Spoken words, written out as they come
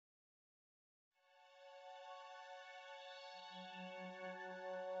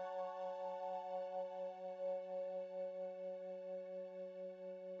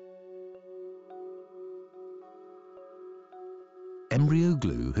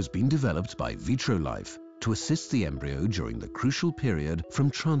EmbryoGlue has been developed by Vitrolife to assist the embryo during the crucial period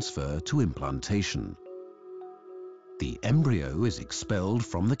from transfer to implantation. The embryo is expelled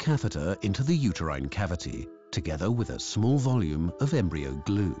from the catheter into the uterine cavity, together with a small volume of embryo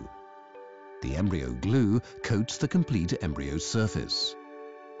glue. The embryo glue coats the complete embryo surface.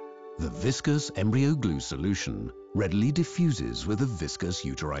 The viscous embryo glue solution readily diffuses with the viscous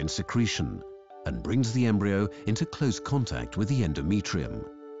uterine secretion and brings the embryo into close contact with the endometrium.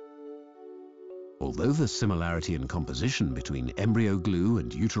 Although the similarity in composition between embryo glue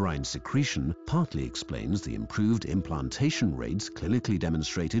and uterine secretion partly explains the improved implantation rates clinically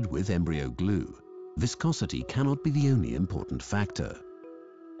demonstrated with embryo glue, viscosity cannot be the only important factor.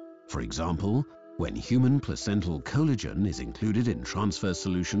 For example, when human placental collagen is included in transfer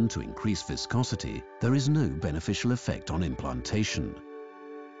solution to increase viscosity, there is no beneficial effect on implantation.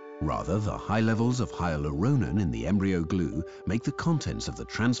 Rather, the high levels of hyaluronan in the embryo glue make the contents of the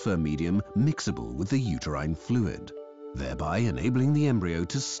transfer medium mixable with the uterine fluid, thereby enabling the embryo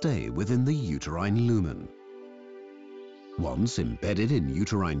to stay within the uterine lumen. Once embedded in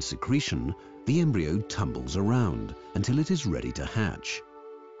uterine secretion, the embryo tumbles around until it is ready to hatch.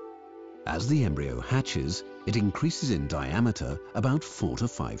 As the embryo hatches, it increases in diameter about 4 to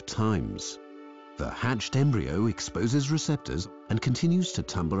 5 times. The hatched embryo exposes receptors and continues to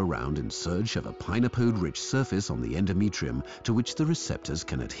tumble around in search of a pinapode-rich surface on the endometrium to which the receptors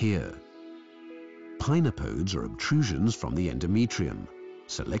can adhere. Pinapodes are obtrusions from the endometrium,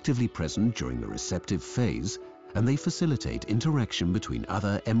 selectively present during the receptive phase, and they facilitate interaction between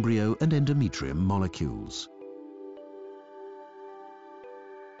other embryo and endometrium molecules.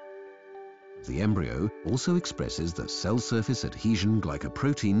 The embryo also expresses the cell surface adhesion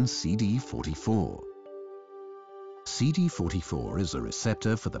glycoprotein CD44. CD44 is a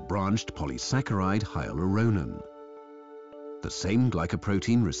receptor for the branched polysaccharide hyaluronan. The same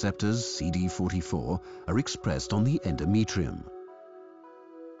glycoprotein receptors, CD44, are expressed on the endometrium.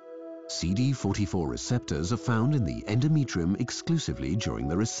 CD44 receptors are found in the endometrium exclusively during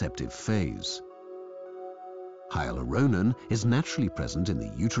the receptive phase. Hyaluronan is naturally present in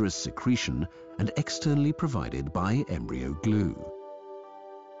the uterus secretion and externally provided by embryo glue.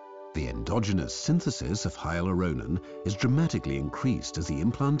 The endogenous synthesis of hyaluronan is dramatically increased as the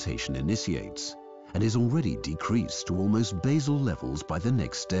implantation initiates and is already decreased to almost basal levels by the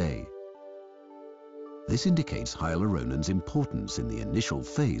next day. This indicates hyaluronan's importance in the initial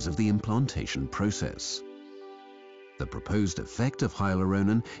phase of the implantation process. The proposed effect of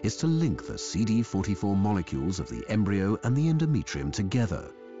hyaluronan is to link the CD44 molecules of the embryo and the endometrium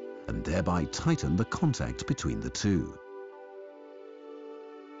together, and thereby tighten the contact between the two.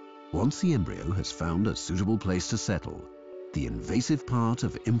 Once the embryo has found a suitable place to settle, the invasive part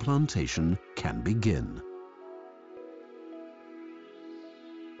of implantation can begin.